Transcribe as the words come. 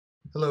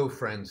Hello,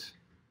 friends.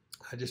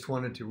 I just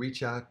wanted to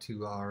reach out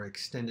to our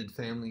extended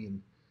family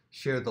and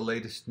share the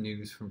latest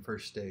news from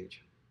First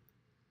Stage.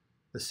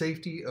 The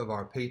safety of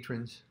our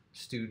patrons,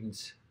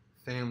 students,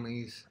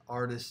 families,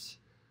 artists,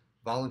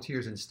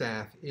 volunteers, and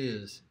staff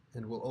is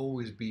and will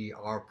always be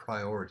our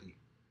priority.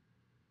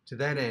 To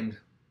that end,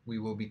 we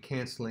will be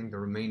canceling the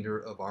remainder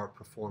of our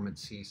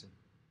performance season.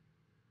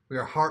 We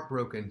are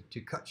heartbroken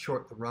to cut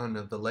short the run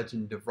of The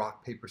Legend of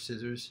Rock, Paper,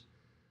 Scissors,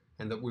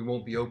 and that we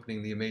won't be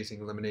opening The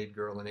Amazing Lemonade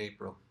Girl in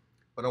April.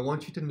 But I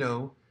want you to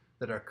know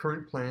that our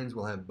current plans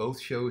will have both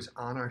shows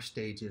on our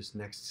stages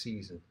next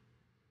season.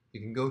 You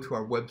can go to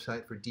our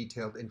website for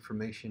detailed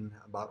information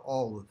about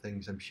all the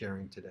things I'm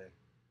sharing today.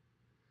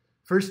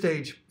 First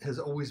Stage has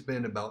always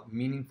been about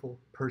meaningful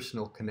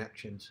personal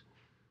connections,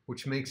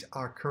 which makes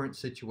our current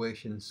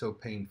situation so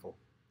painful.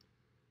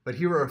 But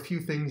here are a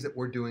few things that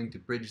we're doing to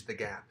bridge the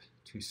gap,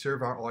 to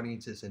serve our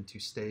audiences, and to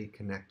stay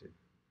connected.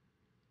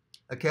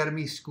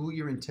 Academy school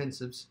year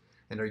intensives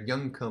and our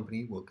young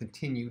company will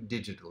continue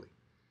digitally.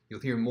 You'll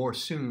hear more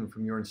soon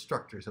from your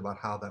instructors about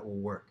how that will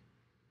work.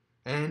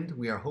 And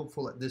we are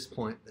hopeful at this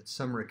point that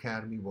Summer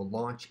Academy will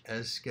launch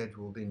as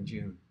scheduled in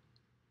June.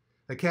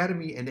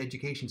 Academy and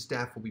education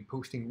staff will be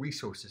posting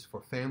resources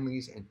for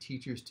families and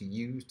teachers to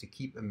use to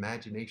keep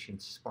imagination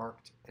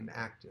sparked and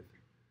active.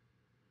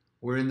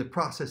 We're in the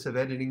process of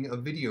editing a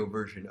video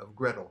version of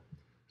Gretel,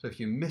 so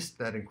if you missed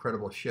that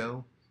incredible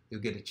show,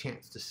 you'll get a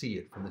chance to see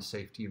it from the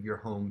safety of your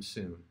home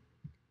soon.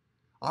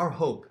 Our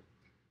hope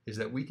is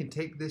that we can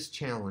take this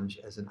challenge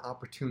as an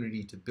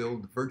opportunity to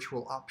build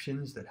virtual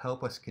options that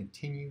help us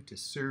continue to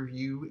serve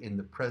you in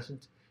the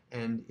present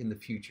and in the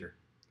future.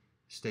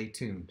 Stay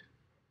tuned.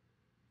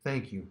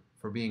 Thank you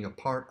for being a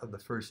part of the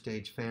First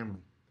Stage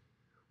family.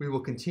 We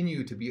will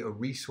continue to be a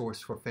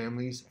resource for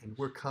families, and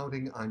we're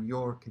counting on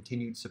your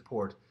continued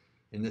support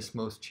in this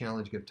most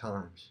challenging of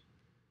times.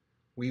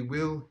 We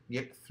will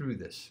get through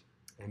this,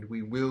 and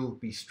we will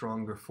be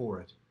stronger for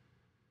it.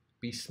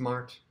 Be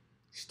smart,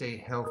 stay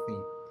healthy,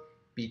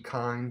 be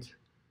kind,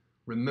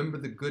 remember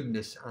the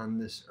goodness on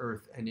this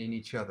earth and in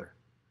each other.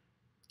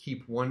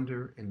 Keep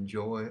wonder and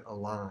joy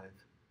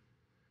alive.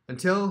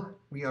 Until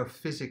we are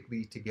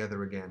physically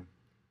together again,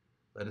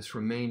 let us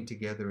remain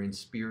together in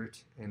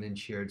spirit and in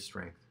shared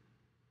strength.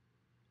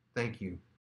 Thank you.